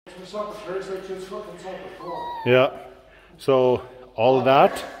Yeah. So all of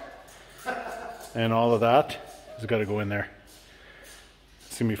that and all of that has got to go in there.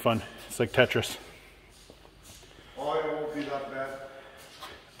 It's gonna be fun. It's like Tetris. Oh, it won't be that bad.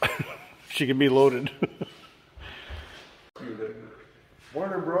 She can be loaded.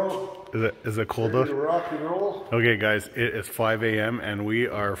 Morning, bro. Is it cold out? Rock and roll. Okay, guys, it is 5 a.m. and we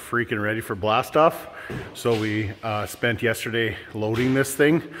are freaking ready for blast off. So we spent yesterday loading this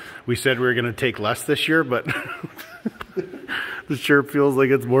thing. We said we were going to take less this year, but the Sherp feels like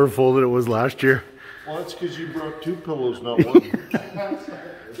it's more full than it was last year. Well, that's because you brought 2 pillows, not 1.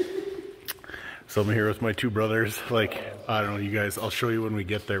 So I'm here with my 2 brothers. Like, I don't know, you guys, I'll show you when we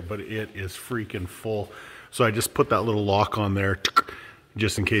get there, but it is freaking full. So I just put that little lock on there,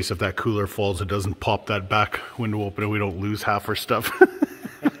 just in case if that cooler falls, it doesn't pop that back window open and we don't lose half our stuff.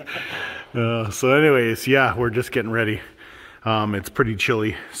 So anyways, yeah, we're just getting ready. It's pretty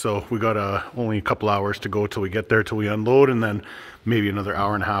chilly, so we got only a couple hours to go till we get there, till we unload, and then maybe another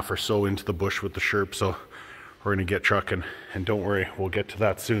hour and a half or so into the bush with the Sherp. So we're gonna get trucking, and don't worry, we'll get to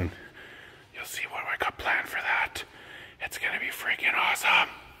that soon. You'll see what I got planned for that. It's gonna be freaking awesome.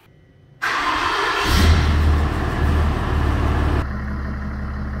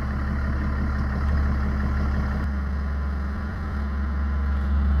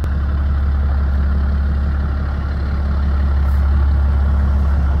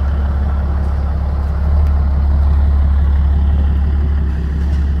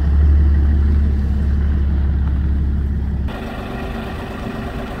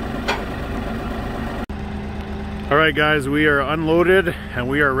 Alright guys, we are unloaded and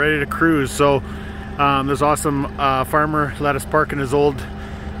we are ready to cruise. So this awesome farmer let us park in his old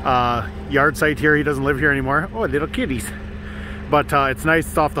yard site here. He doesn't live here anymore. Oh, little kitties. But it's nice,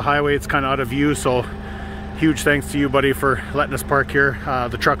 it's off the highway, it's kind of out of view, so huge thanks to you, buddy, for letting us park here.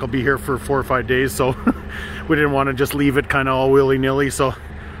 The truck will be here for 4 or 5 days, so we didn't want to just leave it kind of all willy-nilly. So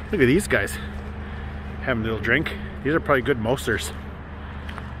look at these guys having a little drink. These are probably good mosters.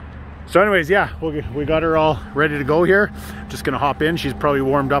 So anyways, yeah, we got her all ready to go here. Just gonna hop in. She's probably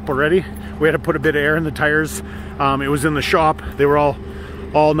warmed up already. We had to put a bit of air in the tires. It was in the shop. They were all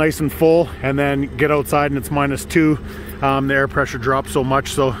nice and full, and then get outside and it's -2. The air pressure dropped so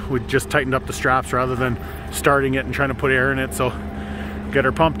much, so we just tightened up the straps rather than starting it and trying to put air in it. So get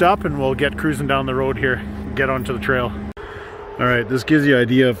her pumped up and we'll get cruising down the road here, get onto the trail. All right, this gives you an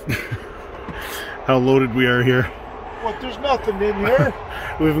idea of how loaded we are here. What, there's nothing in here?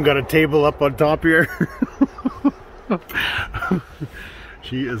 We even got a table up on top here.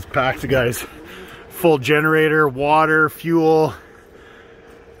 She is packed, guys. Full generator, water, fuel.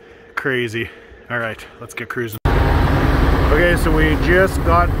 Crazy. All right, let's get cruising. Okay, so we just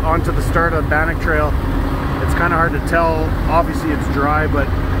got onto the start of the Bannock Trail. It's kind of hard to tell. Obviously it's dry, but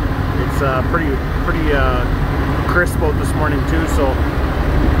it's pretty crisp out this morning too. So,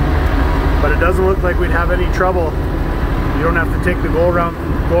 but it doesn't look like we'd have any trouble. You don't have to take the go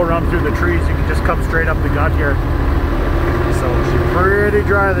around through the trees. You can just come straight up the gut here. So she's pretty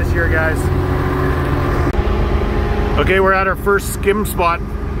dry this year, guys. Okay, we're at our first skim spot,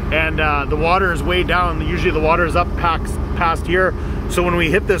 and the water is way down. Usually the water is up past here. So when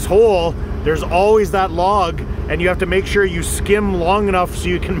we hit this hole, there's always that log, and you have to make sure you skim long enough so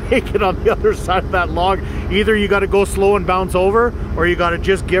you can make it on the other side of that log. Either you got to go slow and bounce over, or you got to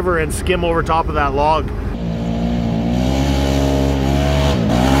just give her and skim over top of that log.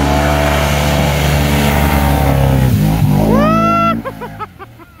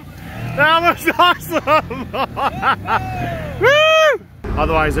 That was awesome! Woo!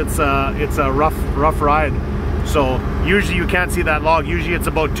 Otherwise, it's a rough ride. So usually you can't see that log. Usually it's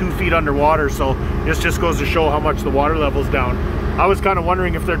about 2 feet underwater. So this just goes to show how much the water level's down. I was kind of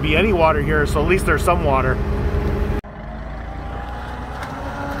wondering if there'd be any water here, so at least there's some water.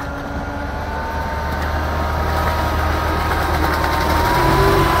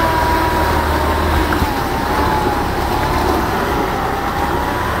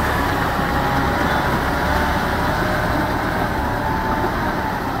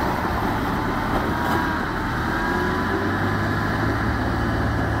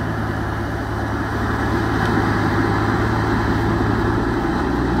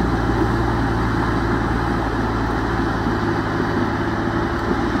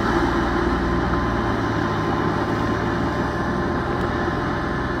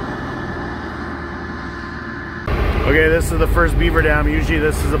 Okay, this is the first beaver dam. Usually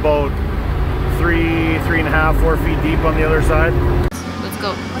this is about 3.5, 4 feet deep on the other side. Let's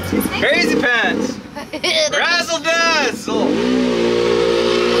go. What's his name? Crazy Pants! Razzle Dazzle!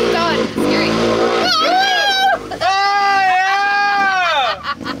 God, it's scary. Oh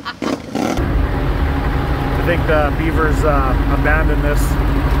yeah! I think the beavers abandoned this.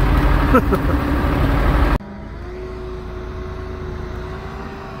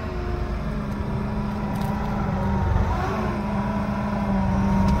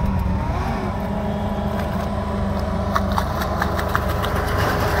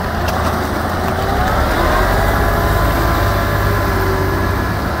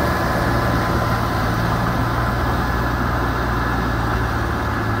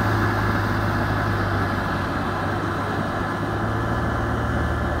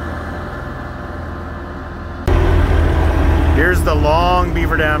 Here's the long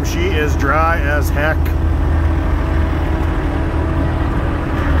beaver dam. She is dry as heck.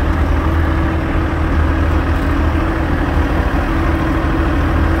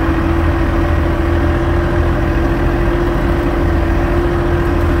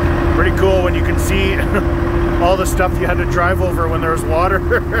 Pretty cool when you can see all the stuff you had to drive over when there was water.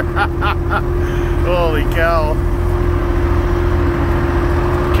 Holy cow.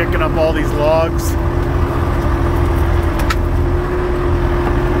 Kicking up all these logs.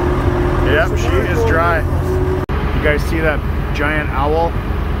 Yep, she is dry. You guys see that giant owl?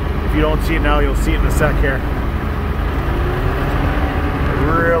 If you don't see it now, you'll see it in a sec here. A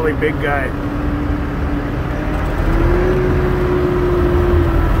really big guy.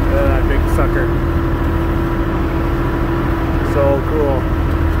 Look at that big sucker. So cool.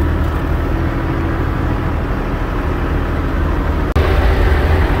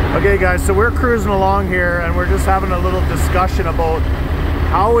 Okay guys, so we're cruising along here and we're just having a little discussion about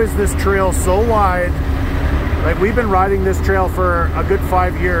how is this trail so wide? Like, we've been riding this trail for a good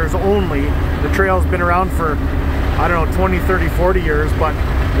 5 years only. The trail's been around for, I don't know, 20, 30, 40 years, but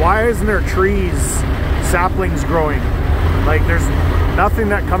why isn't there trees, saplings growing? Like, there's nothing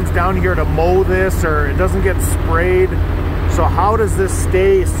that comes down here to mow this, or it doesn't get sprayed. So how does this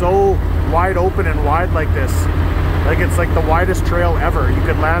stay so wide open and wide like this? Like, it's like the widest trail ever. You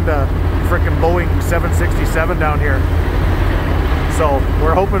could land a freaking Boeing 767 down here. So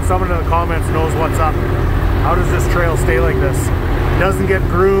we're hoping someone in the comments knows what's up. How does this trail stay like this? It doesn't get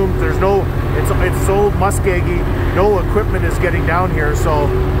groomed. There's no, it's so muskeggy. No equipment is getting down here. So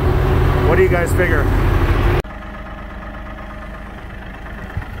what do you guys figure?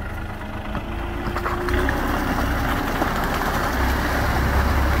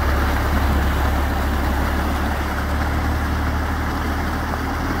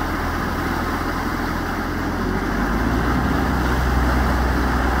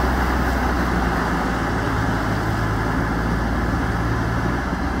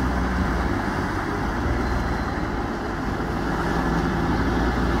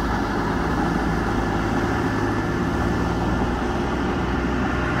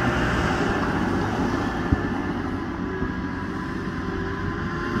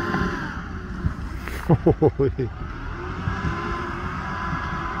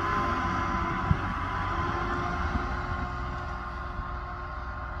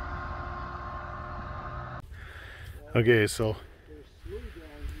 Okay, so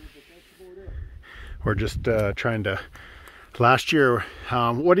we're just trying to, last year,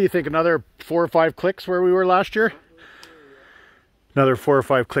 what do you think, another 4 or 5 clicks where we were last year? Another 4 or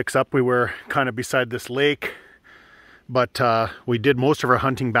 5 clicks up. We were kind of beside this lake, but we did most of our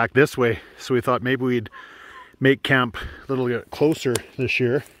hunting back this way, so we thought maybe we'd make camp a little bit closer this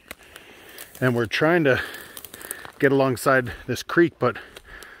year. And we're trying to get alongside this creek, but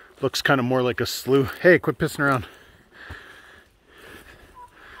looks kind of more like a slough. Hey, quit pissing around.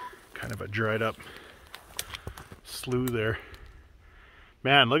 Kind of a dried up slough there.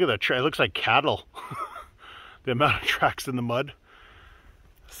 Man, look at that trail. It looks like cattle. The amount of tracks in the mud.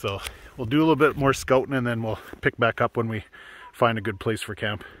 So we'll do a little bit more scouting and then we'll pick back up when we find a good place for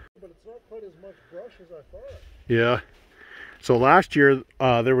camp. But it's not quite as much brush as I thought. Yeah. So last year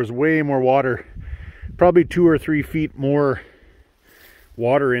there was way more water. Probably 2 or 3 feet more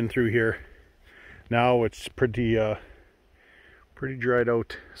water in through here. Now it's pretty dried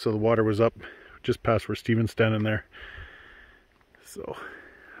out. So the water was up just past where Steven's standing there. So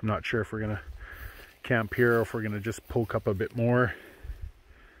I'm not sure if we're gonna camp here or if we're gonna just poke up a bit more.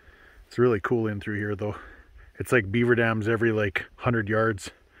 It's really cool in through here though. It's like beaver dams every like 100 yards.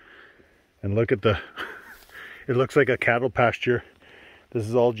 And look at the, it looks like a cattle pasture. This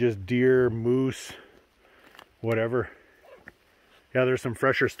is all just deer, moose, whatever. Yeah, there's some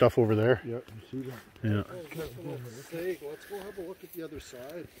fresher stuff over there. Yeah, you see that? Yeah. Oh, for sake, let's go have a look at the other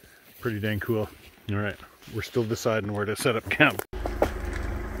side. Pretty dang cool. All right, we're still deciding where to set up camp.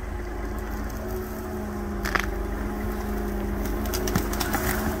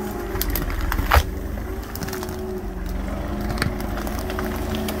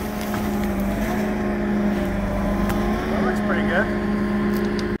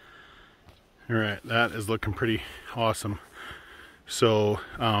 All right, that is looking pretty awesome. So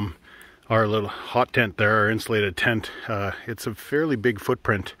our little hot tent there, our insulated tent, it's a fairly big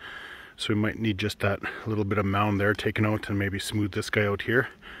footprint, so we might need just that little bit of mound there taken out and maybe smooth this guy out here.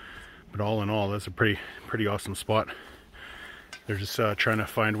 But all in all, that's a pretty awesome spot. They're just trying to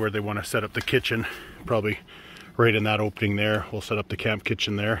find where they want to set up the kitchen. Probably right in that opening there. We'll set up the camp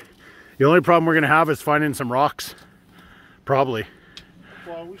kitchen there. The only problem we're going to have is finding some rocks. Probably.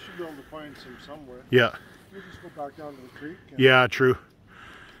 Well, we should be able to find some somewhere. Yeah. We'll just go back down to the creek. Yeah, true.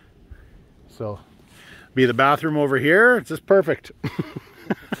 So, be the bathroom over here. It's just perfect.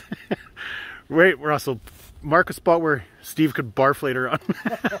 Wait, Russell, mark a spot where Steve could barf later on.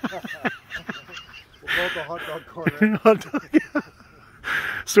 About the hot dog corner. Hot dog, yeah.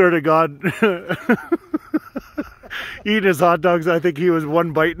 Swear to God. Eating his hot dogs, I think he was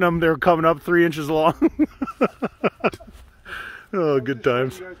one biting them. They were coming up 3 inches long. Oh, good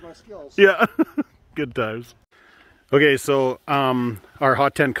times. You guys my skills. Yeah, good times. Okay, so our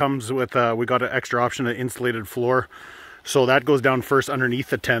hot tent comes with, we got an extra option, an insulated floor. So that goes down first underneath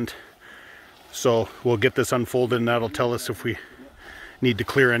the tent. So we'll get this unfolded and that'll tell us if we need to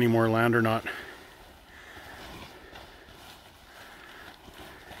clear any more land or not.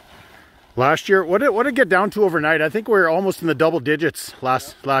 Last year, what did it get down to overnight? I think we were almost in the double digits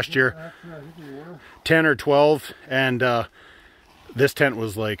last year. Actually, I think we were. 10 or 12, and this tent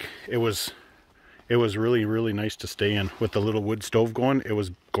was like, it was really nice to stay in with the little wood stove going. It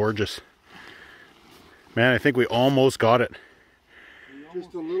was gorgeous. Man, I think we almost got it.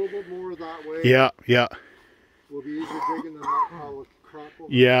 Just a little bit more that way. Yeah, yeah. Will be easier digging than that pile of crap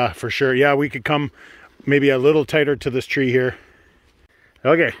over. Yeah, for sure. Yeah, we could come maybe a little tighter to this tree here.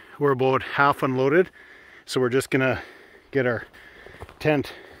 Okay, we're about half unloaded, so we're just gonna get our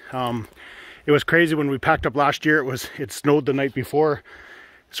tent. It was crazy when we packed up last year. It snowed the night before,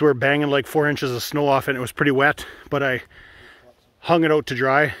 so we're banging like 4 inches of snow off, and it was pretty wet. But I hung it out to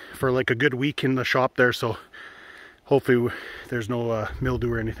dry for like a good week in the shop there, so hopefully there's no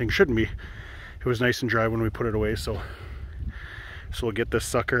mildew or anything. Shouldn't be. It was nice and dry when we put it away, so we'll get this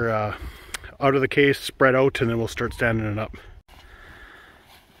sucker out of the case, spread out, and then we'll start standing it up.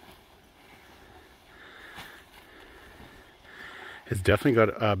 It's definitely got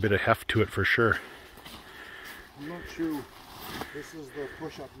a bit of heft to it for sure. I'm not sure. This is the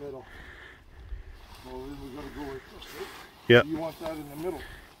push-up middle. Well, then we gotta go like this, right? Yeah. You want that in the middle.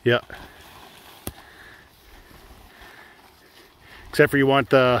 Yeah. Except for you want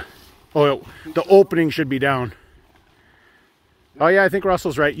the opening should be down. Oh yeah, I think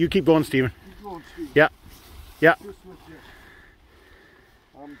Russell's right. You keep going, Stephen. Keep going, Steve. Yeah. Yeah. Just with this.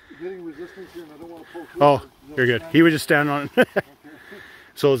 I'm getting resistance here and I don't want to pull through. Oh, you're good. He would just stand on it. Okay.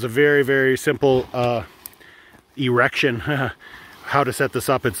 So it's a very simple erection. How to set this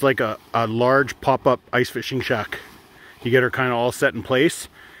up. It's like a large pop-up ice fishing shack. You get her kind of all set in place.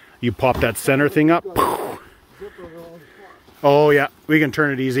 You pop that center thing up. Oh yeah, we can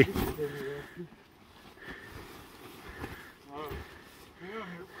turn it easy.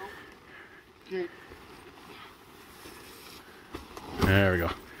 There we go.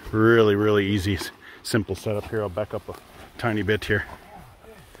 Really easy, simple setup here. I'll back up a tiny bit here.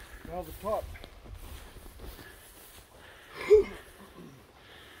 Now the top.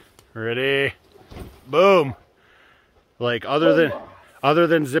 Ready? Boom. Like other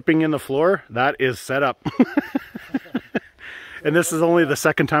than zipping in the floor, that is set up. And this is only the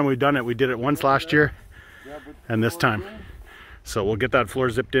second time we've done it. We did it once last year and this time. So we'll get that floor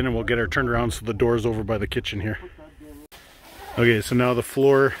zipped in and we'll get her turned around so the door's over by the kitchen here. Okay, so now the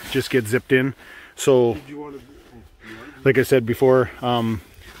floor just gets zipped in. So like I said before,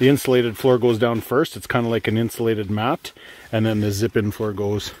 the insulated floor goes down first. It's kind of like an insulated mat, and then the zip-in floor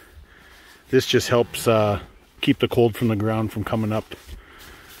goes. This just helps keep the cold from the ground from coming up.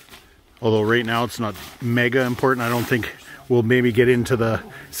 Although right now it's not mega important. I don't think we'll maybe get into the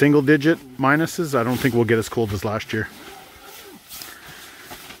single digit minuses. I don't think we'll get as cold as last year.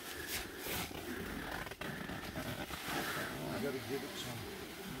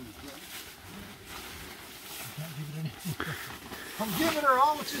 I'm giving her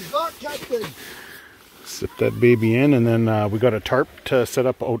all that she's got, Captain. Zip that baby in, and then we got a tarp to set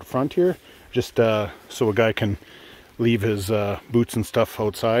up out front here, just so a guy can leave his boots and stuff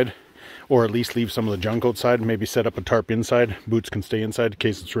outside, or at least leave some of the junk outside. Maybe set up a tarp inside. Boots can stay inside in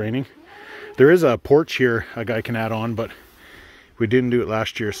case it's raining. There is a porch here a guy can add on, but we didn't do it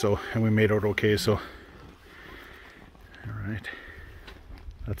last year, and we made out okay. So, all right,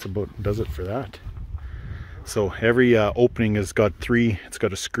 that's about does it for that. So every opening has got three. It's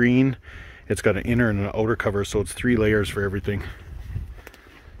got a screen, it's got an inner and an outer cover, so it's 3 layers for everything.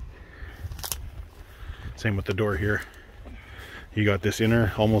 Same with the door here. You got this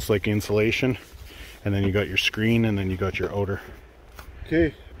inner, almost like insulation, and then you got your screen, and then you got your outer.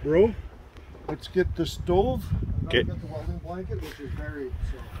 Okay, bro, let's get the stove. Okay. Get the welding blanket, which is buried.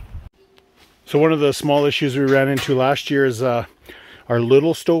 So one of the small issues we ran into last year is our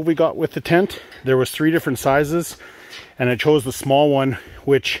little stove we got with the tent. There was 3 different sizes, and I chose the small one,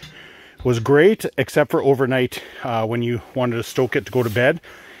 which was great, except for overnight when you wanted to stoke it to go to bed.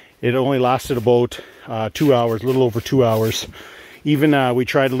 It only lasted about 2 hours, a little over 2 hours. Even we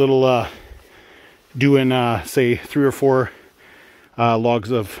tried a little doing say 3 or 4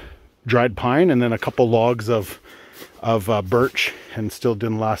 logs of dried pine and then a couple logs of birch, and still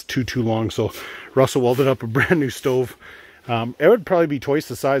didn't last too long. So Russell welded up a brand new stove. It would probably be twice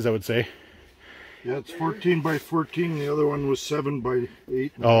the size, I would say. Yeah, it's 14 by 14. The other one was 7 by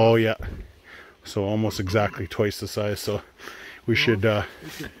 8. Oh yeah, so almost exactly twice the size. So we should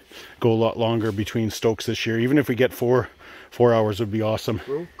go a lot longer between stokes this year. Even if we get 4 hours would be awesome.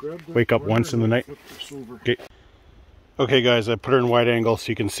 Bro, wake up once in the night. Okay guys, I put her in wide angle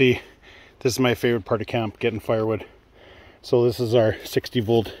so you can see. This is my favorite part of camp, getting firewood. So this is our 60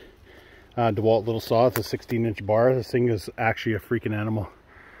 volt DeWalt little saw. It's a 16-inch bar. This thing is actually a freaking animal.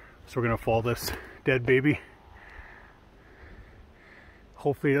 So we're gonna fall this dead baby.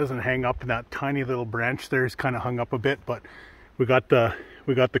 Hopefully it doesn't hang up in that tiny little branch there. It's kind of hung up a bit, but we got the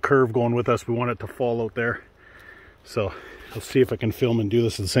curve going with us. We want it to fall out there. So I'll see if I can film and do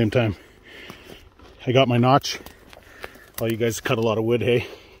this at the same time. I got my notch. Oh, you guys cut a lot of wood, hey?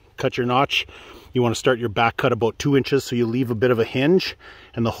 Cut your notch. You want to start your back cut about 2 inches, so you leave a bit of a hinge.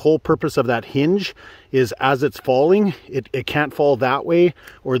 And the whole purpose of that hinge is as it's falling, it can't fall that way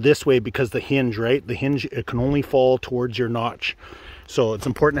or this way because the hinge, right? The hinge, it can only fall towards your notch. So it's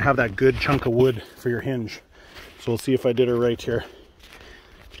important to have that good chunk of wood for your hinge. So we'll see if I did it right here.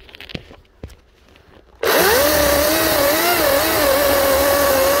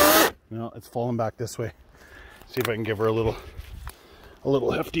 No, it's falling back this way. See if I can give her a little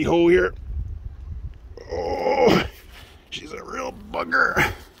hefty hoe here. Oh, she's a real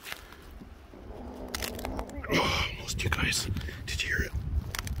bugger. Oh, almost, you guys. Did you hear it?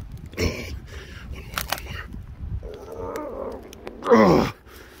 Oh, one more. Oh,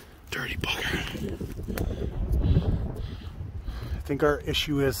 dirty bugger. I think our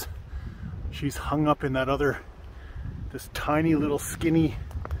issue is she's hung up in that this tiny little skinny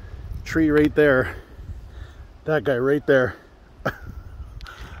tree right there. That guy right there.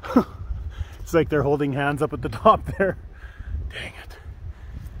 It's like they're holding hands up at the top there. Dang it.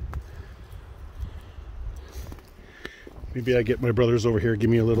 Maybe I get my brothers over here, give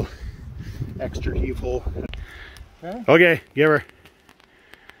me a little extra heave hole. Okay, give her.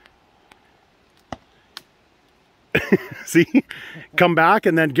 See? Come back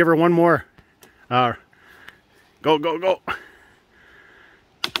and then give her one more. Go, go, go.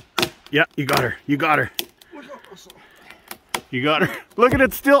 Yeah, you got her. You got her. You got her. Look at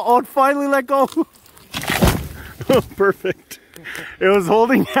it still. Oh, it finally let go. Oh, perfect. It was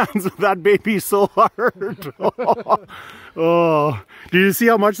holding hands with that baby so hard. Oh, did you see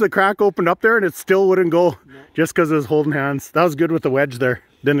how much the crack opened up there and it still wouldn't go just because it was holding hands? That was good with the wedge there.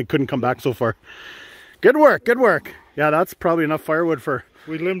 Then it couldn't come back so far. Good work. Good work. Yeah, that's probably enough firewood for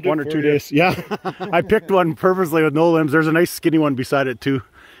 1 or 2 days. Yeah, I picked one purposely with no limbs. There's a nice skinny one beside it too.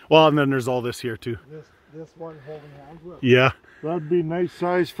 Well, and then there's all this here too. This one holding hands with. Yeah. That'd be nice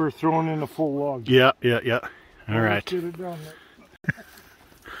size for throwing in a full log. Yeah, yeah, yeah. All right. Get it done.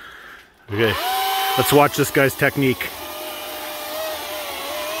 Okay, let's watch this guy's technique.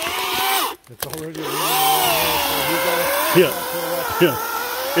 It's already Yeah,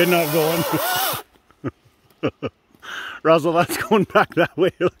 it's not going. Russell, that's going back that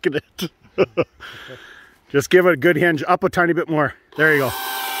way. Look at it. Just give it a good hinge. Up a tiny bit more. There you go.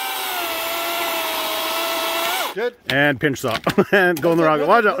 Good. And pinch saw. And go in the wrong way.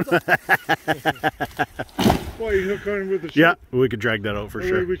 Watch out. Boy, you hook on with the Yeah, we could drag that out for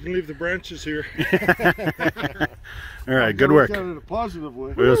sure. We can leave the branches here. All right, good work. Look at it in a positive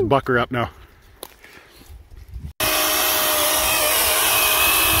way. We'll just buck her up now.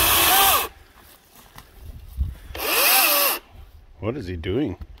 What is he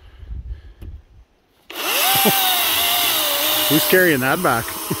doing? Who's carrying that back?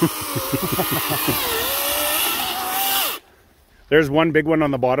 There's one big one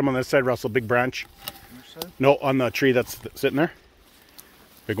on the bottom on this side, Russell, big branch. No, on the tree that's sitting there.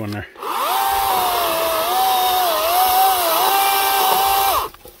 Big one there.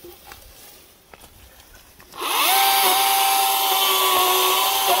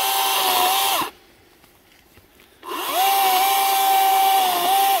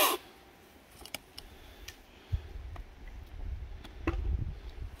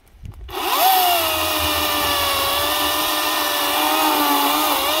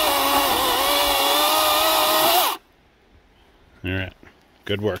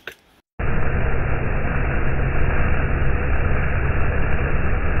 Good work.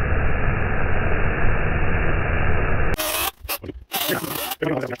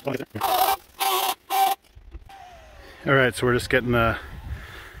 All right, so we're just getting the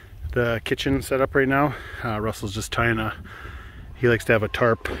kitchen set up right now. Russell's just tying he likes to have a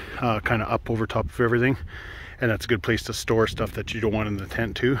tarp kind of up over top of everything, and that's a good place to store stuff that you don't want in the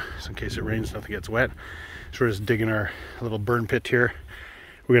tent too, so in case it rains nothing gets wet. So we're just digging our little burn pit here.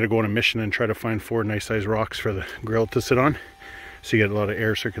 We're gonna go on a mission and try to find 4 nice sized rocks for the grill to sit on, so you get a lot of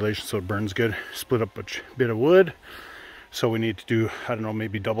air circulation so it burns good. Split up a bit of wood, so we need to do, I don't know,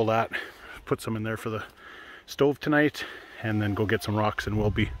 maybe double that, put some in there for the stove tonight, and then go get some rocks, and we'll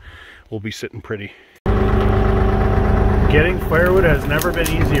be sitting pretty. Getting firewood has never been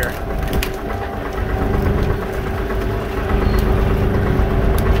easier.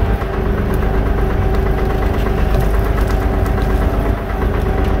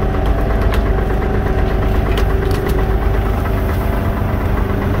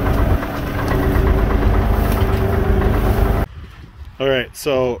 All right,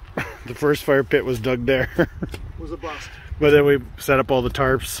 so the first fire pit was dug there. It was a bust. But then we set up all the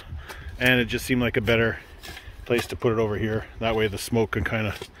tarps, and it just seemed like a better place to put it over here. That way the smoke can kind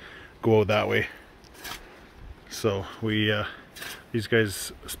of go out that way. So we these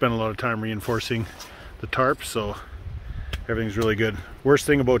guys spent a lot of time reinforcing the tarp, so everything's really good. Worst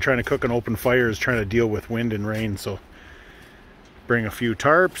thing about trying to cook an open fire is trying to deal with wind and rain, so bring a few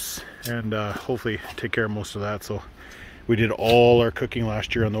tarps and hopefully take care of most of that. So we did all our cooking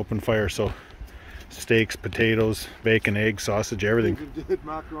last year on the open fire, so steaks, potatoes, bacon, eggs, sausage, everything. We did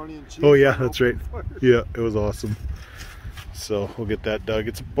macaroni and cheese. Oh yeah, that's right. Yeah, it was awesome. So we'll get that dug.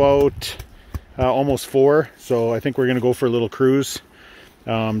 It's about almost 4, so I think we're gonna go for a little cruise.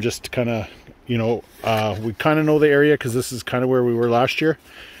 Just kind of, you know, we kind of know the area because this is kind of where we were last year.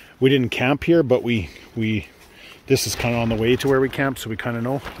 We didn't camp here, but this is kind of on the way to where we camped, so we kind of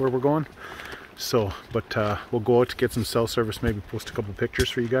know where we're going. So, but we'll go out to get some cell service, maybe post a couple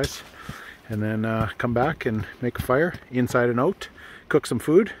pictures for you guys, and then come back and make a fire inside and out, cook some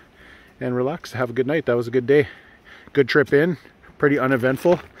food, and relax. Have a good night. That was a good day. Good trip in, pretty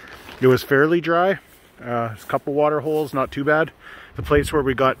uneventful. It was fairly dry. A couple water holes, not too bad. The place where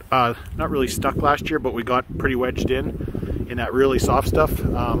we got not really stuck last year, but we got pretty wedged in that really soft stuff,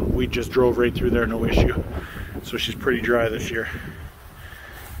 we just drove right through there, no issue. So she's pretty dry this year.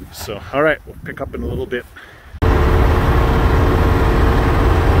 So all right, we'll pick up in a little bit.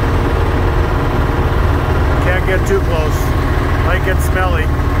 Can't get too close, might get smelly.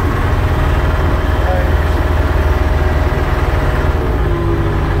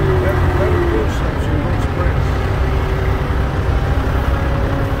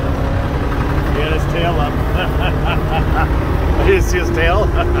 Get his tail up. Did you see his tail?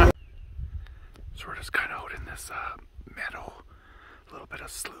 So we're just kind of out in this meadow, a little bit of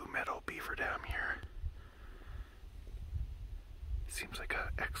slough meadow, beaver dam here. Seems like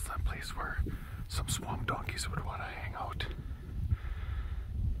an excellent place where some swamp donkeys would want to hang out.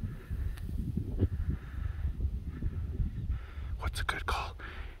 What's a good call?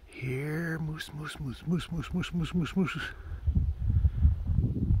 Here, moose, moose, moose, moose, moose, moose, moose, moose, moose.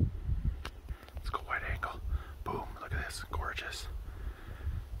 Let's go wide angle. Boom, look at this, gorgeous.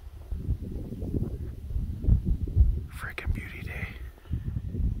 Freaking beauty day.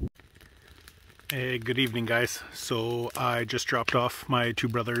 Hey, good evening guys. So I just dropped off my 2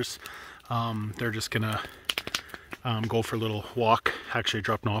 brothers. They're just gonna go for a little walk. Actually, I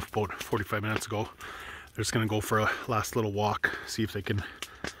dropped them off about 45 minutes ago. They're just gonna go for a last little walk, see if they can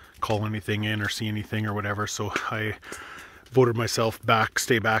call anything in or see anything or whatever. So I voted myself back,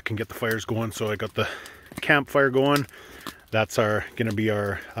 stay back and get the fires going. So I got the campfire going. That's gonna be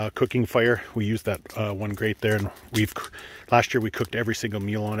our cooking fire. We used that one grate there, and last year we cooked every single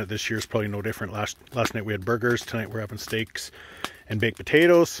meal on it. This year's probably no different. Last night we had burgers. Tonight we're having steaks and baked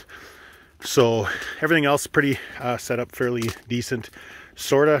potatoes. So everything else pretty set up fairly decent.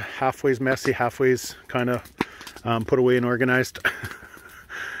 Sorta halfway's messy, halfway's kind of put away and organized.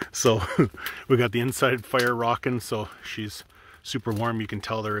 So we got the inside fire rocking, so she's super warm. You can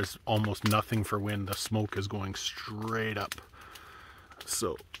tell there is almost nothing for wind. The smoke is going straight up.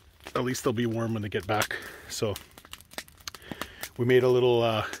 So at least they'll be warm when they get back. So we made a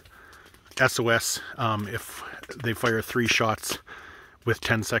little SOS. If they fire 3 shots with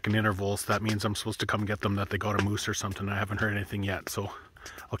 10-second intervals, that means I'm supposed to come get them, that they got a moose or something. I haven't heard anything yet, so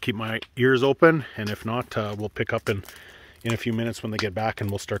I'll keep my ears open, and if not, we'll pick up in a few minutes when they get back,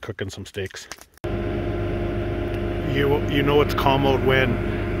 and we'll start cooking some steaks. You know it's calm out when,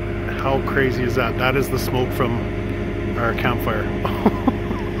 how crazy is that? That is the smoke from our campfire.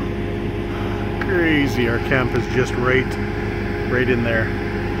 crazy. Our camp is just right in there.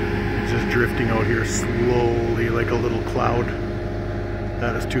 It's just drifting out here slowly like a little cloud.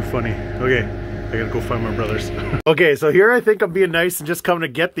 That is too funny. Okay, I gotta go find my brothers. Okay, so here I think I'm being nice and just coming to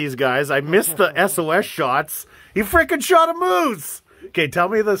get these guys. I missed the SOS shots. He freaking shot a moose. Okay, tell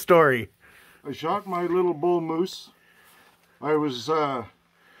me the story. I shot my little bull moose. I was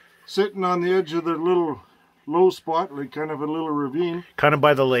sitting on the edge of the little low spot, like kind of a little ravine. Kind of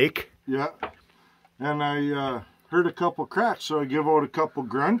by the lake. Yeah. And I heard a couple cracks, so I give out a couple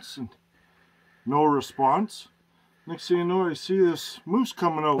grunts and no response. Next thing you know, I see this moose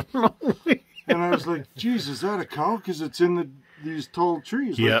coming out. And I was like, geez, is that a cow? Because it's in these tall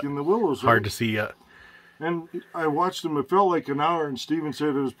trees, like in the willows. Hard to see yet. And I watched him, it felt like an hour, and Stephen said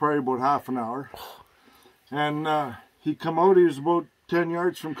it was probably about half an hour. And he come out, he was about 10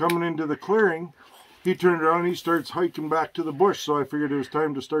 yards from coming into the clearing. He turned around and he starts hiking back to the bush, so I figured it was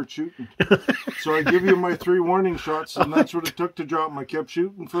time to start shooting. So I give you my 3 warning shots, and that's what it took to drop him. I kept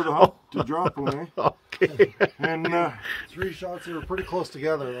shooting for the hunt to drop him, eh? Okay. And 3 shots, they were pretty close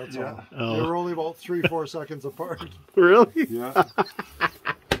together, that's all. Oh. They were only about 3-4 seconds apart. Really? yeah. I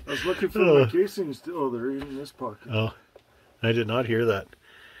was looking for my casings. Oh, they're in this pocket. Oh, I did not hear that.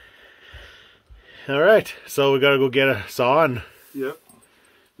 All right, so we gotta go get a saw and Yep.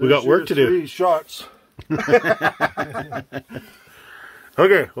 we got work to do. 3 shots.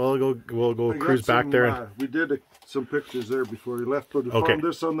 Okay, well we'll go I cruise got back some, there. And, we did some pictures there before he left, but we Okay. found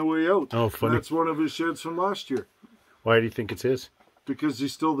this on the way out. Oh, funny. That's one of his sheds from last year. why do you think it's his? Because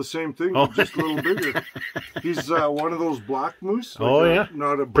he's still the same thing, Oh. just a little bigger. He's one of those black moose. Oh, yeah?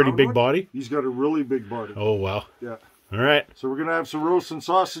 Not a Pretty brown big one. body? He's got a really big body. Oh wow! Yeah. All right, So we're gonna have some roast and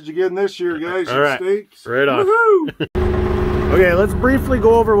sausage again this year, guys. All and right. steaks. Right on. Woohoo! Okay, let's briefly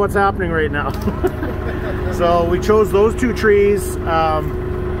go over what's happening right now. So we chose those 2 trees,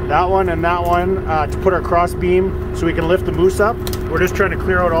 that one and that one, to put our cross beam so we can lift the moose up. We're just trying to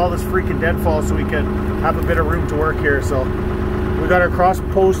clear out all this freaking deadfall so we can have a bit of room to work here. So we got our cross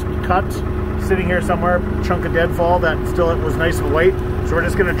post cut sitting here somewhere, chunk of deadfall that still was nice and white. So we're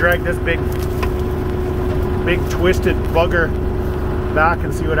just gonna drag this big twisted bugger back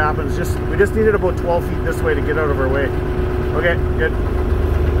and see what happens. We just needed about 12 feet this way to get out of our way. Okay, good.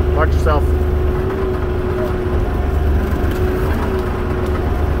 Watch yourself.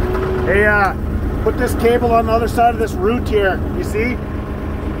 Hey, put this cable on the other side of this root here. You see?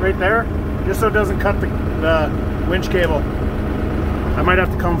 Right there? Just so it doesn't cut the winch cable. I might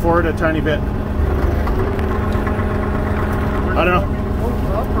have to come forward a tiny bit. I don't know.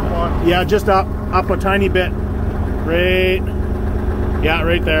 Up or what? Yeah, just up a tiny bit. Right. Yeah,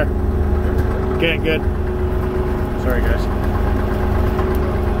 right there. Okay, good. Sorry, guys.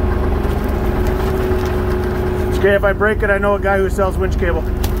 It's okay if I break it. I know a guy who sells winch cable.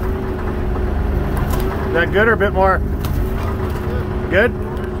 Is that good or a bit more? Good?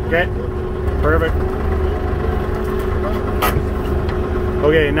 Okay. Perfect.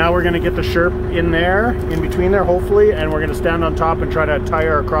 Okay, now we're going to get the Sherp in there, in between there, hopefully, and we're going to stand on top and try to tie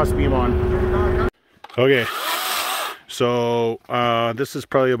our cross beam on. Okay. So this is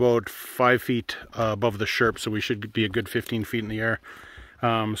probably about 5 feet above the Sherp, so we should be a good 15 feet in the air.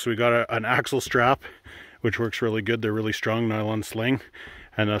 So we got an axle strap, which works really good. They're really strong, nylon sling,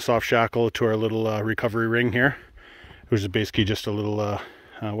 and a soft shackle to our little recovery ring here, which is basically just a little,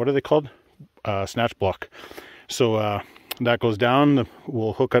 what are they called? Snatch block. So that goes down,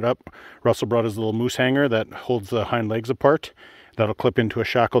 we'll hook it up. Russell brought his little moose hanger that holds the hind legs apart. That'll clip into a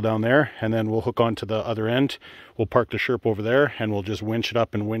shackle down there, and then we'll hook onto the other end. We'll park the Sherp over there, and we'll just winch it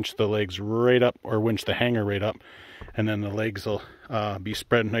up and winch the legs right up, or winch the hanger right up. And then the legs will be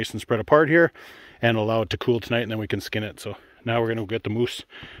spread nice and spread apart here, and allow it to cool tonight, and then we can skin it. So now we're gonna get the moose.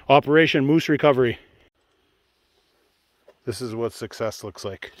 Operation Moose Recovery. This is what success looks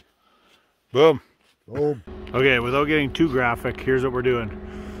like. Boom. Oh. Okay, without getting too graphic, here's what we're doing.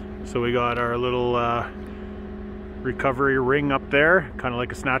 So we got our little recovery ring up there, kind of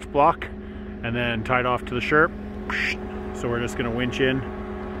like a snatch block, and then tied off to the Sherp. So we're just gonna winch in.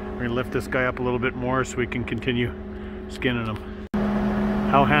 We're gonna lift this guy up a little bit more so we can continue skinning him.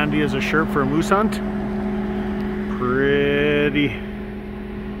 How handy is a Sherp for a moose hunt? Pretty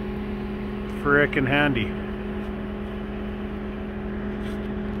frickin' handy.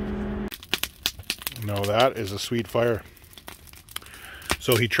 No, that is a sweet fire.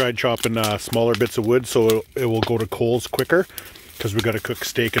 So he tried chopping smaller bits of wood so it will go to coals quicker, because we got to cook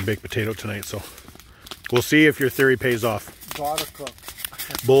steak and baked potato tonight. So we'll see if your theory pays off. Gotta cook.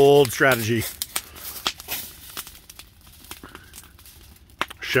 Bold strategy.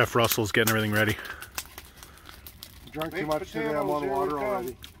 Chef Russell's getting everything ready. Drank too much today, I'm on water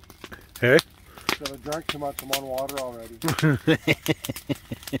already. Hey? I drank too much. I'm on water already.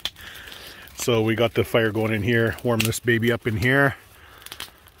 So we got the fire going in here. Warm this baby up in here.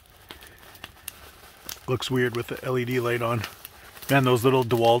 Looks weird with the LED light on. Man, those little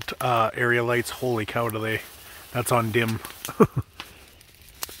DeWalt area lights, holy cow, that's on dim.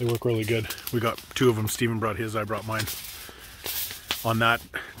 They work really good. We got 2 of them. Steven brought his, I brought mine. On that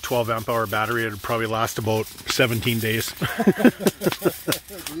 12 amp hour battery, it'd probably last about 17 days.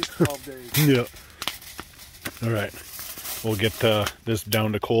 At least 12 days. Yeah. All right. We'll get this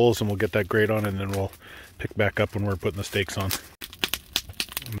down to coals and we'll get that grate on, and then we'll pick back up when we're putting the steaks on.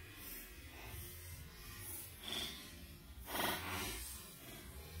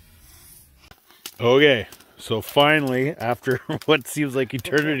 Okay, so finally, after what seems like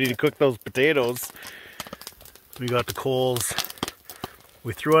eternity to cook those potatoes, we got the coals.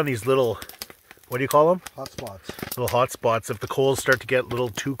 We threw on these little, what do you call them? Hot spots. Little hot spots. If the coals start to get a little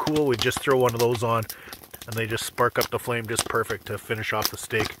too cool, we just throw one of those on and they just spark up the flame just perfect to finish off the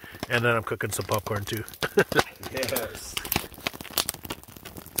steak. And then I'm cooking some popcorn too. Yes.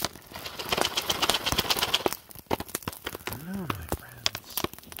 Hello, my friends.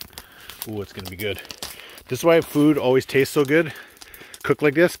 Ooh, it's gonna be good. This is why food always tastes so good. Cook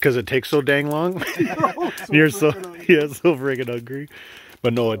like this, because it takes so dang long. You're so friggin' hungry.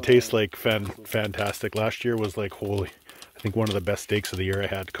 But no, it tastes like fantastic. Last year was like, holy, I think one of the best steaks of the year I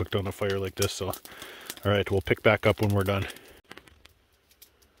had cooked on a fire like this. So, all right, we'll pick back up when we're done.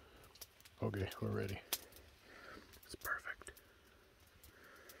 Okay, we're ready. It's perfect.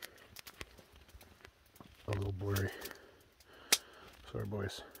 A little blurry. Sorry,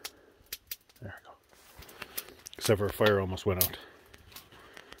 boys. There we go. Except for fire almost went out.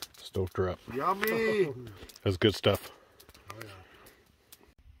 Stoked her up. Yummy! That's good stuff. Oh, yeah.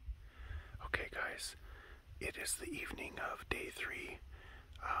 Okay, guys, it is the evening of day 3.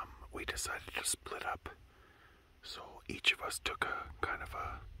 We decided to split up, so each of us took a kind of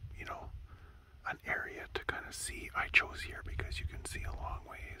a, you know, an area to kind of see. I chose here because you can see a long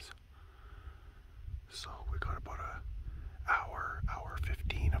ways. So we got about a hour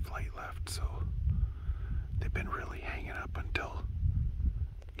 15 of light left. So they've been really hanging up until,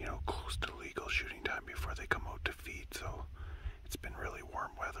 you know, close to legal shooting time before they come out to feed. So it's been really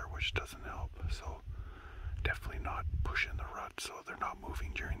warm weather, which doesn't help. So definitely not pushing the rut, so they're not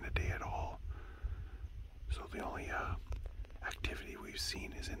moving during the day at all. So the only activity we've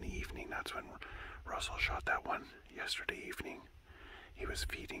seen is in the evening. That's when Russell shot that one yesterday evening. He was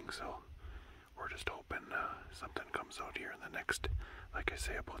feeding, so we're just hoping something comes out here in the next, like I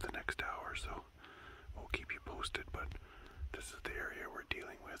say, about the next hour. So we'll keep you posted, but this is the area we're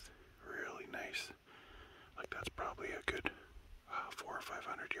dealing with. Really nice. Like that's probably a good 400 or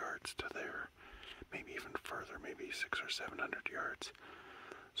 500 yards to there. Maybe even further, maybe 600 or 700 yards.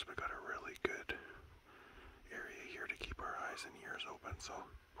 So we got a really good area here to keep our eyes and ears open. So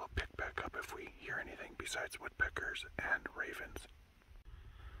we'll pick back up if we hear anything besides woodpeckers and ravens.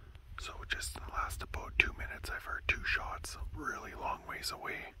 So just in the last about 2 minutes, I've heard 2 shots, really long ways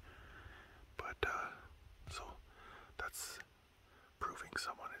away. But so that's proving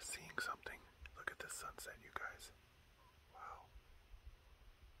someone is seeing something. Look at this sunset, you guys. Wow.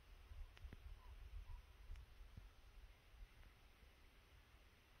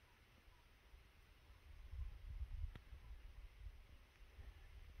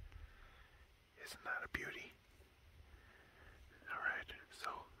 Isn't that a beauty? Alright, so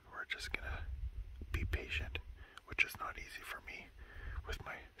we're just gonna be patient, which is not easy for me with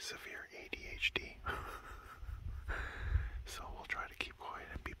my severe ADHD. So we'll try to keep quiet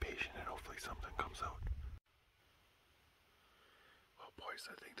and be patient, and hopefully something comes out. Well, boys,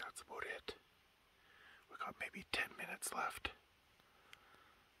 I think that's about it. We got maybe 10 minutes left.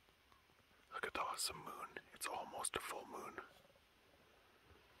 Look at the awesome moon. It's almost a full moon.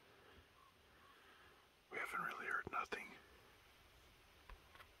 We haven't really heard nothing.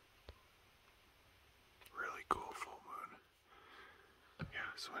 Really cool full moon.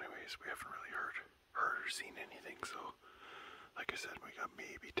 Yeah, so anyways, we haven't really heard or seen anything, so like I said, we got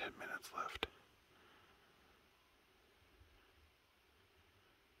maybe 10 minutes left.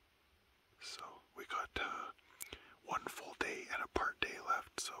 So we got 1 full day and a part day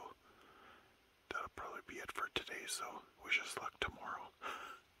left, so that'll probably be it for today, so wish us luck tomorrow.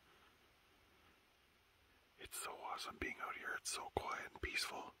 It's so awesome being out here. It's so quiet and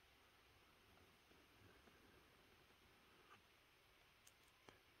peaceful.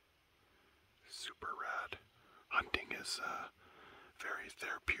 Super rad. Hunting is very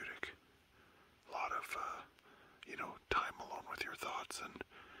therapeutic. A lot of, you know, time alone with your thoughts and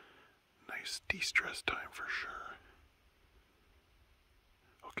nice de-stress time for sure.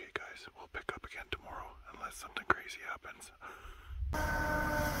 Okay guys, we'll pick up again tomorrow unless something crazy happens.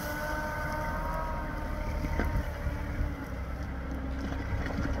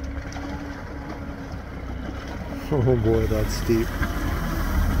 Oh boy, that's steep.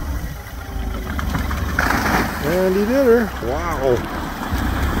 And he did her. Wow.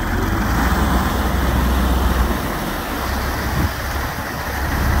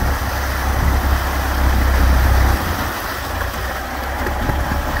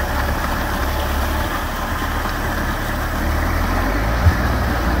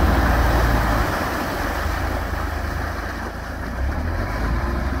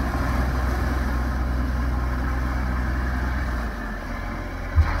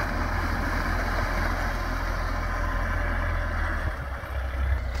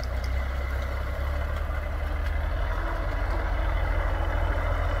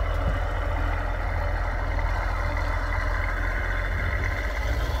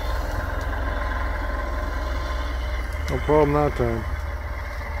 No problem that time.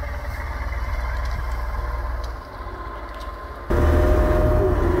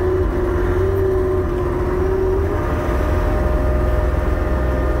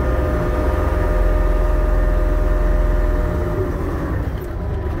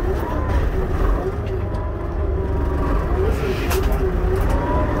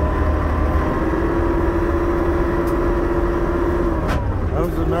 That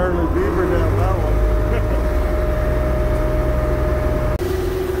was a gnarly beaver down that one.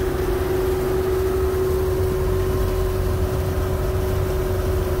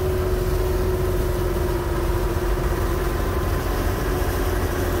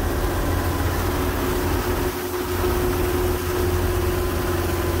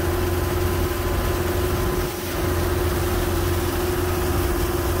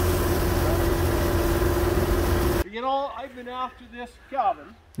 You know, I've been after this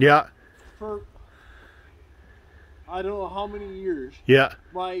cabin Yeah, for I don't know how many years. yeah,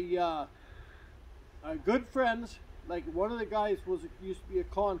 My good friends, like one of the guys used to be a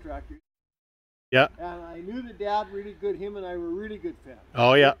contractor, yeah, and I knew the dad really good. Him and I were really good friends.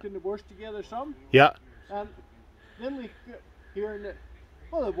 oh yeah, Worked in the bush together some, yeah, and then we hearing that,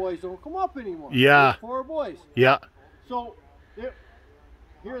 well, the boys don't come up anymore. Yeah. There's 4 boys. yeah, So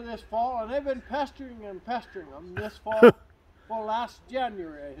here this fall, and I've been pestering them this fall. Well, last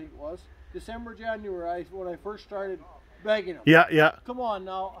January I think it was December, January, when I first started begging them. yeah, yeah, Come on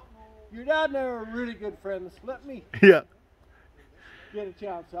now, your dad and I are really good friends. Let me yeah. get a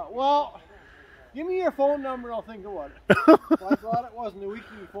chance out. Well, give me your phone number and I'll think about it. Well, I thought it was, and the week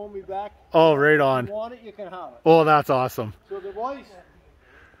you phoned me back. Oh, right If on. you want it, you can have it. Oh, that's awesome. So the boys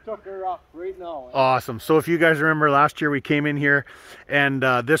took her up right now. Awesome. So if you guys remember last year we came in here and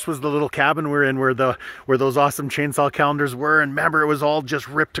this was the little cabin we're in where those awesome chainsaw calendars were, and remember it was all just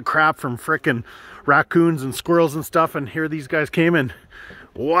ripped to crap from frickin' raccoons and squirrels and stuff, and here these guys came in.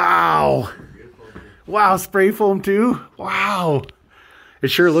 Wow. Wow, spray foam too. Wow. It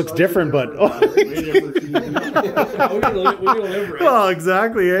sure looks different, but oh, oh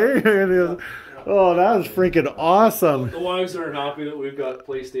exactly, eh? Oh, that was freaking awesome. The wives aren't happy that we've got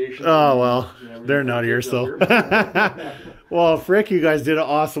PlayStation. Oh, well, they're not here, so. Well, Frick, you guys did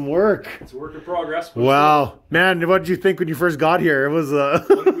awesome work. It's a work in progress. Wow. Man, what did you think when you first got here? It was, What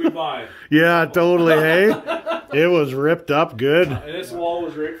did we buy? yeah, totally, hey? It was ripped up good. And this wall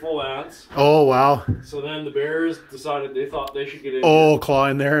was right full of ants. Oh, wow. So then the bears decided they thought they should get in. Oh, claw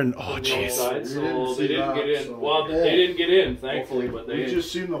in there, and, oh, on the jeez. outside, so they didn't get in. so- Well, they didn't get in, thankfully, but We they.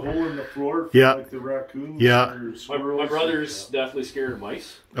 just seen the hole in the floor for Yeah. like the raccoons. Yeah. or My squirrels. brother's definitely scared of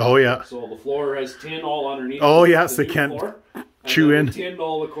mice. Oh, yeah. So the floor has tin all underneath. Oh, yes, the they new can't floor. And chew then in. we tinned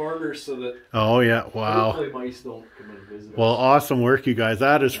all the corners so that Oh, yeah, wow. hopefully mice don't come and visit us. Well, awesome work, you guys.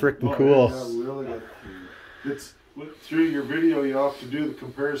 That is freaking Oh, cool. yeah, really good. It's through your video. You have to do the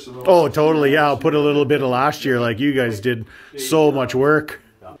comparison. Of Oh, totally. Yeah, I'll put a little bit of last year. Like you guys did so much work.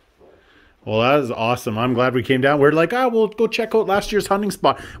 Well, that is awesome. I'm glad we came down. We're like, we'll go check out last year's hunting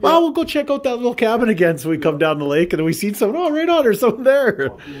spot. Well, we'll go check out that little cabin again. So we come down the lake and then we see something. Oh, right on, there's something there.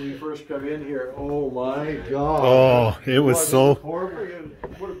 When we first come in here, oh my god! Oh, it was so. horrible.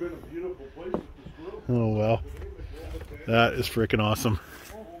 It would have been a beautiful place with this little. Oh, well. That is freaking awesome.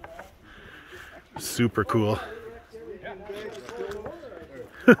 Super cool.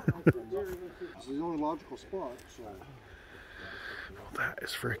 This is the only logical spot. So. That is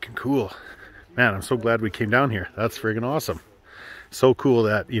freaking cool. Man, I'm so glad we came down here. That's freaking awesome. So cool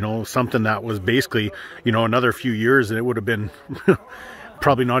that, you know, something that was basically, you know, another few years and it would have been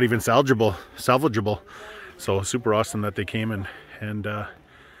probably not even salvageable. So super awesome that they came and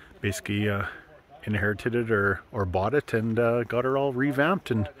basically inherited it or bought it, and got her all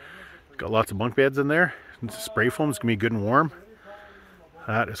revamped, and got lots of bunk beds in there. And spray foam's gonna be good and warm.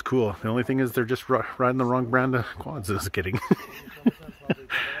 That is cool. The only thing is they're just riding the wrong brand of quads. Just kidding.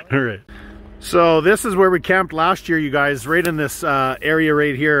 All right. So this is where we camped last year, you guys. Right in this area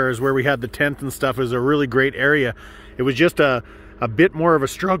right here is where we had the tent and stuff. It was a really great area. It was just a bit more of a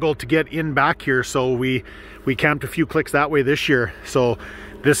struggle to get in back here, so we camped a few clicks that way this year. So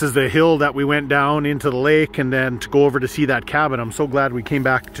this is the hill that we went down into the lake and then to go over to see that cabin. I'm so glad we came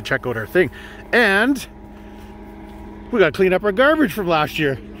back to check out our thing. And we got to clean up our garbage from last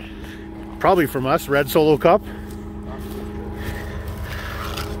year. Probably from us, Red Solo Cup.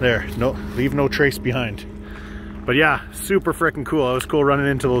 There, no, leave no trace behind. But yeah, super freaking cool. It was cool running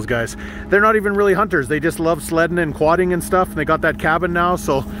into those guys. They're not even really hunters. They just love sledding and quadding and stuff. And they got that cabin now,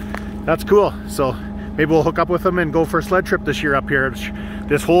 so that's cool. So maybe we'll hook up with them and go for a sled trip this year up here.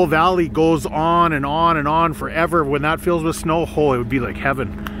 This whole valley goes on and on and on forever. When that fills with snow, oh, it would be like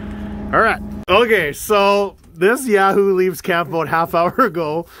heaven. All right. Okay, so this Yahoo leaves camp about half hour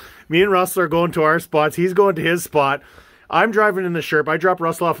ago. Me and Russell are going to our spots. He's going to his spot. I'm driving in the Sherp. I drop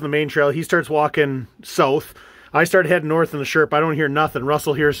Russell off on the main trail. He starts walking south. I start heading north in the Sherp. I don't hear nothing.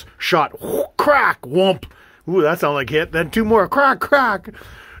 Russell hears shot. Crack. Whoomp. Ooh, that sounded like hit. Then two more. Crack, crack.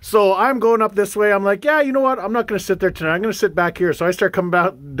 So I'm going up this way. I'm like, yeah, you know what? I'm not going to sit there tonight. I'm going to sit back here. So I start coming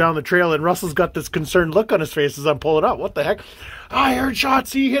back down the trail, and Russell's got this concerned look on his face as I'm pulling up. What the heck? I heard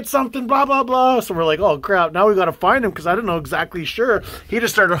shots. He hit something, blah, blah, blah. So we're like, oh, crap. Now we got to find him because I don't know exactly sure. He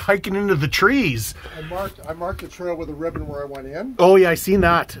just started hiking into the trees. I marked the trail with a ribbon where I went in. Oh, yeah, I seen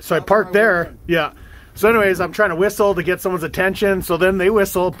that. So I parked there. Yeah. So anyways, I'm trying to whistle to get someone's attention. So then they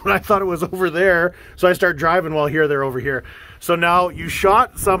whistle, but I thought it was over there. So I start driving while they're over here. So now you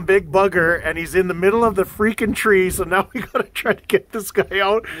shot some big bugger and he's in the middle of the freaking tree. So now we got to try to get this guy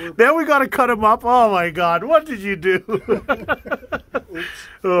out. Then we got to cut him up. Oh my God, what did you do?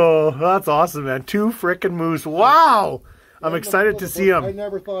 Oh, that's awesome, man. 2 freaking moose. Wow. I'm excited to see him. I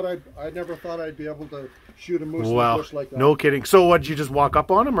never thought I'd be able to shoot a moose in the bush like that. No kidding. So what, did you just walk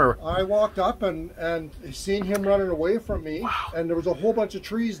up on him, or? I walked up and seen him running away from me. Wow. And there was a whole bunch of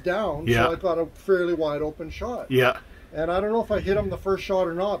trees down. Yeah. So I thought a fairly wide open shot. Yeah. And I don't know if I hit him the first shot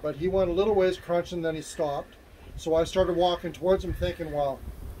or not, but he went a little ways crunching, then he stopped. So I started walking towards him thinking, well,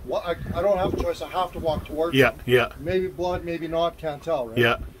 I don't have a choice. I have to walk towards him. Yeah. Maybe blood, maybe not, can't tell, right?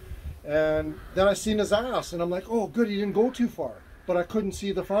 Yeah. And then I seen his ass, and I'm like, oh, good, he didn't go too far. But I couldn't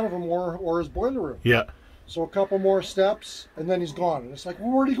see the front of him or his boiler room. Yeah. So a couple more steps, and then he's gone. And it's like, well,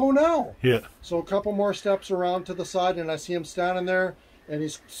 where'd he go now? Yeah. So a couple more steps around to the side, and I see him standing there, and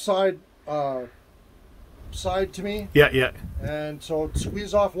he's side to me. Yeah. And so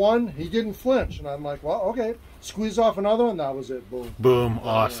squeeze off one, he didn't flinch, and I'm like, well, okay. Squeeze off another one, that was it. Boom. Boom.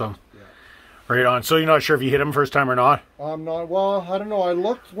 Awesome. Right on. So you're not sure if you hit him first time or not? I'm not. Well, I don't know. I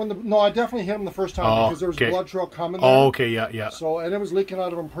looked no, I definitely hit him the first time because there was a blood trail coming there. Oh, okay. Yeah. So, and it was leaking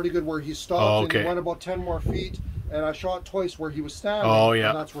out of him pretty good where he stopped. And he went about 10 more feet, and I shot twice where he was standing. Oh, yeah.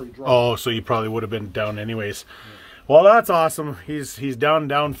 And that's where he dropped. Oh, so you probably would have been down anyways. Yeah. Well, that's awesome. He's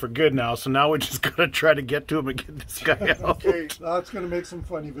down for good now. So now we just got to try to get to him and get this guy out. Okay, that's going to make some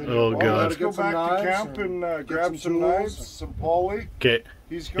funny videos. Oh, God. Let's go back to camp and grab some knives, some poly. Okay.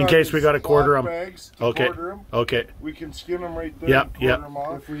 In case we got to quarter him. Okay. Okay. We can skin them right there. Yeah. Them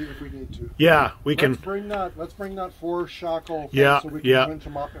off if we need to. Yeah, we can. Let's bring that 4 shackle. Yeah. So we can winch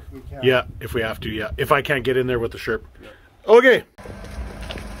them up if we can. Yeah, if we have to. Yeah. If I can't get in there with the Sherp. Yeah. Okay.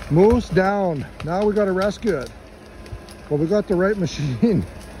 Moose down. Now we got to rescue it. Well, we got the right machine.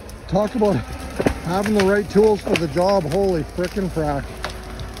 Talk about having the right tools for the job. Holy frickin' frack.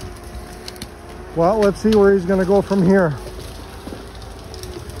 Well, let's see where he's going to go from here.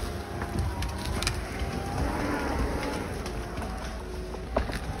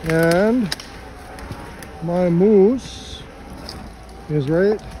 And my moose is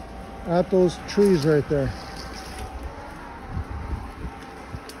right at those trees right there.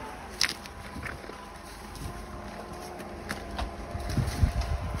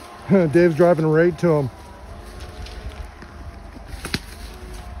 Dave's driving right to him.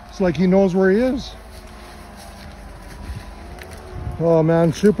 It's like he knows where he is. Oh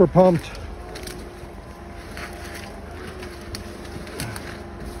man, super pumped.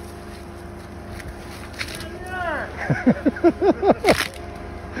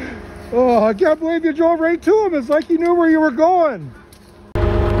 Oh, I can't believe you drove right to him. It's like you knew where you were going.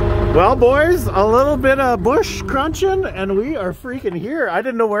 Well, boys, a little bit of bush crunching, and we are freaking here. I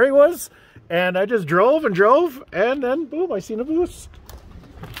didn't know where he was, and I just drove, and then boom, I seen a moose.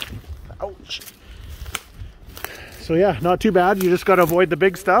 Ouch. So yeah, not too bad. You just got to avoid the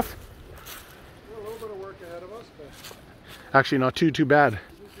big stuff. Actually, not too bad.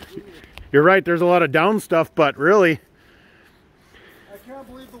 You're right, there's a lot of down stuff, but really... I can't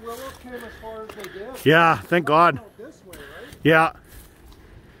believe the willows came as far as they did. Yeah, thank God. This way, right? Yeah.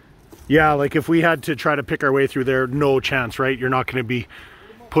 Yeah, like if we had to try to pick our way through there, no chance, right? You're not going to be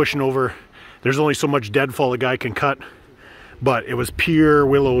pushing over. There's only so much deadfall a guy can cut. But it was pure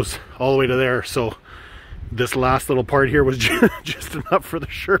willows all the way to there, so this last little part here was just enough for the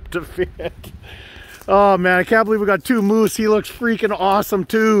Sherp to fit. Oh man, I can't believe we got 2 moose. He looks freaking awesome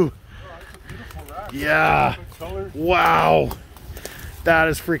too. Yeah. Wow. That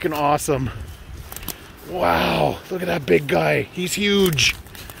is freaking awesome. Wow. Look at that big guy. He's huge.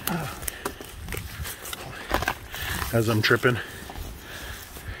 As I'm tripping.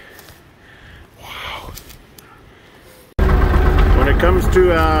 Wow. When it comes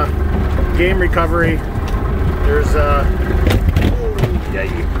to game recovery, there's not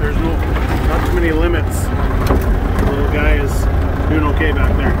too many limits. The little guy is doing okay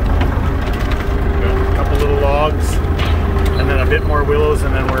back there. Got a couple little logs, and then a bit more willows,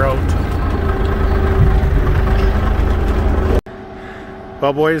 and then we're out.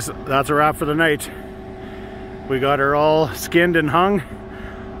 Well boys, that's a wrap for the night. We got her all skinned and hung.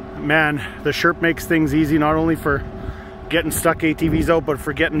 Man, the Sherp makes things easy, not only for getting stuck ATVs out, but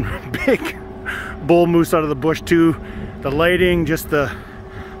for getting big bull moose out of the bush too. The lighting, just the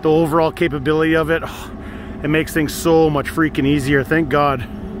overall capability of it, it makes things so much freaking easier, thank God.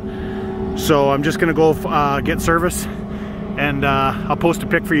 So I'm just gonna go get service, and I'll post a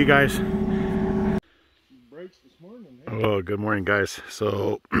pic for you guys. Oh, good morning guys.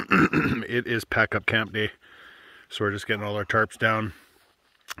 So it is pack up camp day, so we're just getting all our tarps down,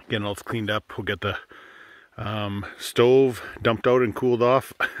 getting all cleaned up. We'll get the stove dumped out and cooled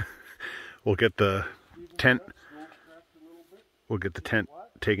off. We'll get the tent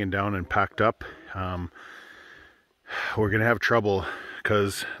taken down and packed up. We're gonna have trouble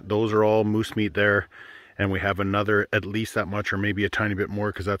because those are all moose meat there, and we have another at least that much, or maybe a tiny bit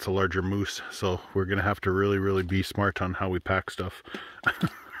more, because that's a larger moose. So we're gonna have to really be smart on how we pack stuff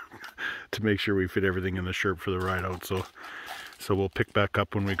to make sure we fit everything in the Sherp for the ride out. So we'll pick back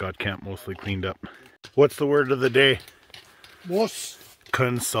up when we got camp mostly cleaned up. What's the word of the day? Moose.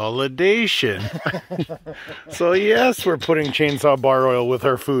 Consolidation. So yes, we're putting chainsaw bar oil with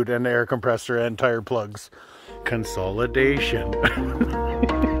our food and air compressor and tire plugs. Consolidation.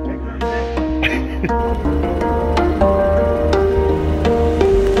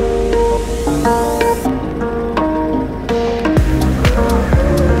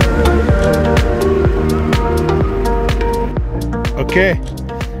 Okay,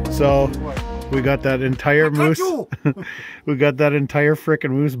 so we got that entire moose. We got that entire frickin'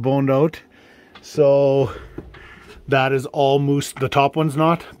 moose boned out. So that is all moose. The top one's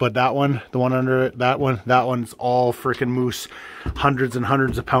not, but that one, the one under it, that one's all frickin' moose. Hundreds and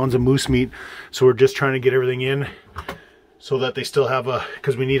hundreds of pounds of moose meat. So we're just trying to get everything in so that they still have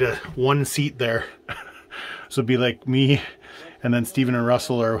because we need one seat there. So it'd be like me and then Steven and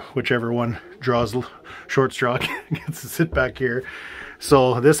Russell, or whichever one draws short straw gets to sit back here.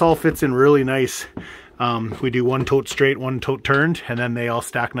 So this all fits in really nice. We do one tote straight, one tote turned, and then they all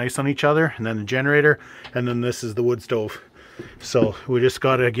stack nice on each other, and then the generator, and then this is the wood stove. So we just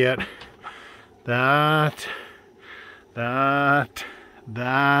gotta get that, and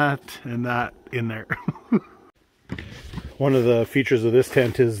that in there. One of the features of this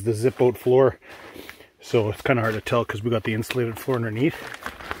tent is the zip out floor. So it's kind of hard to tell because we got the insulated floor underneath.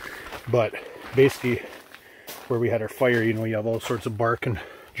 But basically, where we had our fire, you know, you have all sorts of bark and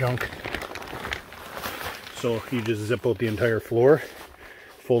junk. So you just zip out the entire floor,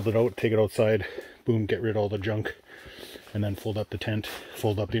 fold it out, take it outside, boom, get rid of all the junk, and then fold up the tent,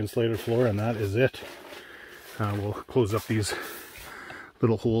 fold up the insulated floor, and that is it. We'll close up these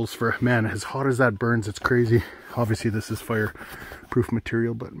little holes for, man, as hot as that burns, it's crazy. Obviously this is fireproof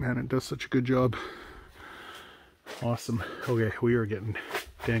material, but man, it does such a good job. Awesome. Okay, we are getting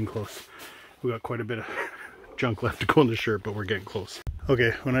dang close. We got quite a bit of junk left to go in the Sherp, but we're getting close.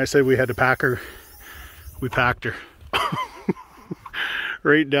 Okay, when I said we had to pack her, we packed her.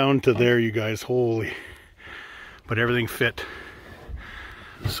 Right down to there, you guys. Holy. But everything fit.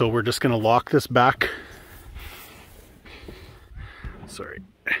 So we're just gonna lock this back. Sorry.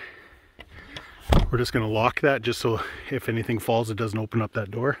 We're just gonna lock that just so if anything falls, it doesn't open up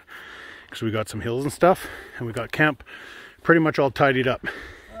that door. Because we got some hills and stuff, and we got camp pretty much all tidied up.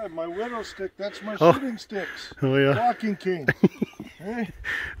 My widow stick, that's my shooting sticks. Oh yeah. Walking cane. Hey,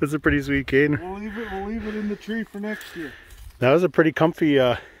 that's a pretty sweet cane. we'll leave it in the tree for next year. That was a pretty comfy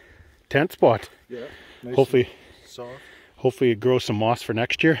tent spot. Yeah. Nice, hopefully soft. Hopefully it grows some moss for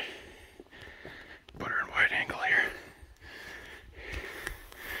next year. Put her in wide angle here.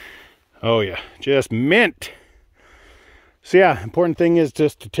 Oh yeah, just mint. So yeah, important thing is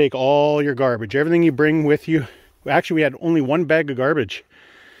just to take all your garbage, everything you bring with you. Actually, we had only 1 bag of garbage.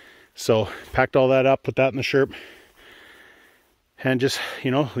 So packed all that up, put that in the Sherp, and just,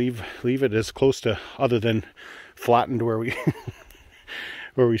 you know, leave it as close to, other than flattened where we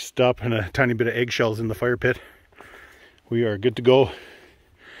where we stop, and a tiny bit of eggshells in the fire pit. We are good to go.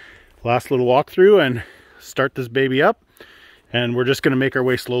 Last little walk through and start this baby up, and we're just going to make our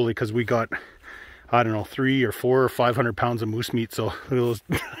way slowly because we got, I don't know, 300 or 400 or 500 pounds of moose meat. So look at those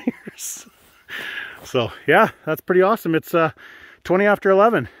tires. So yeah, that's pretty awesome. It's 20 after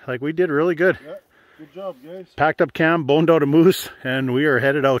 11. Like, we did really good. Yeah, good job, guys. Packed up cam, boned out a moose, and we are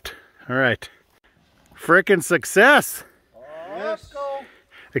headed out. All right. Frickin' success. Let's go.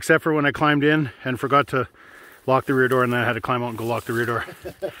 Except for when I climbed in and forgot to lock the rear door, and then I had to climb out and go lock the rear door.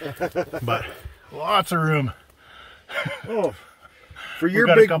 But lots of room. Oh, for your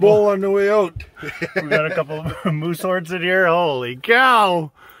big bowl on the way out. We got a couple of moose horns in here. Holy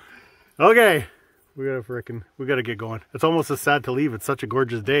cow. Okay. We gotta get going. It's almost as sad to leave. It's such a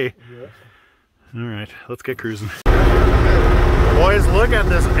gorgeous day. Yeah. All right, let's get cruising. Boys, look at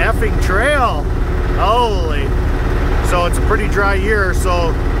this effing trail. Holy. So it's a pretty dry year,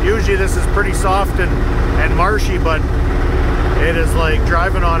 so usually this is pretty soft and marshy, but it is like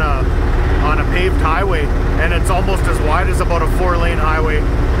driving on a paved highway, and it's almost as wide as about a 4-lane highway.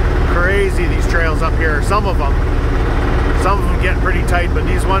 Crazy, these trails up here. Some of them get pretty tight, but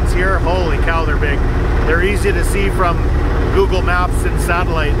these ones here, holy cow, they're big. They're easy to see from Google Maps and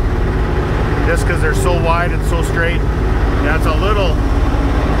satellite, just because they're so wide and so straight. Yeah, it's a little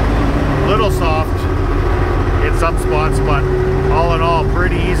soft in some spots, but all in all,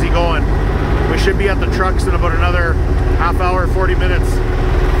 pretty easy going. We should be at the trucks in about another half hour, 40 minutes.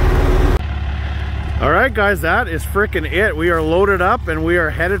 All right, guys, that is freaking it. We are loaded up and we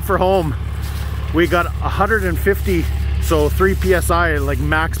are headed for home. We got 150, so 3 PSI, like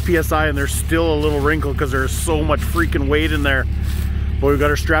max PSI, and there's still a little wrinkle because there's so much freaking weight in there. But we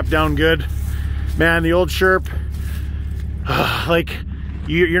got her strapped down good. Man, the old Sherp, like,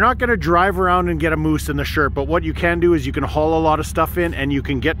 you're not gonna drive around and get a moose in the Sherp, but what you can do is you can haul a lot of stuff in, and you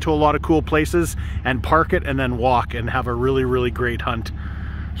can get to a lot of cool places and park it and then walk and have a really, really great hunt.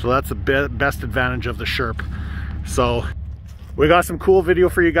 So that's the best advantage of the Sherp. So we got some cool video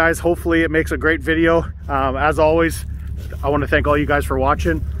for you guys. Hopefully it makes a great video. As always, I want to thank all you guys for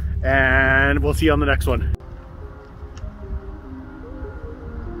watching, and we'll see you on the next one.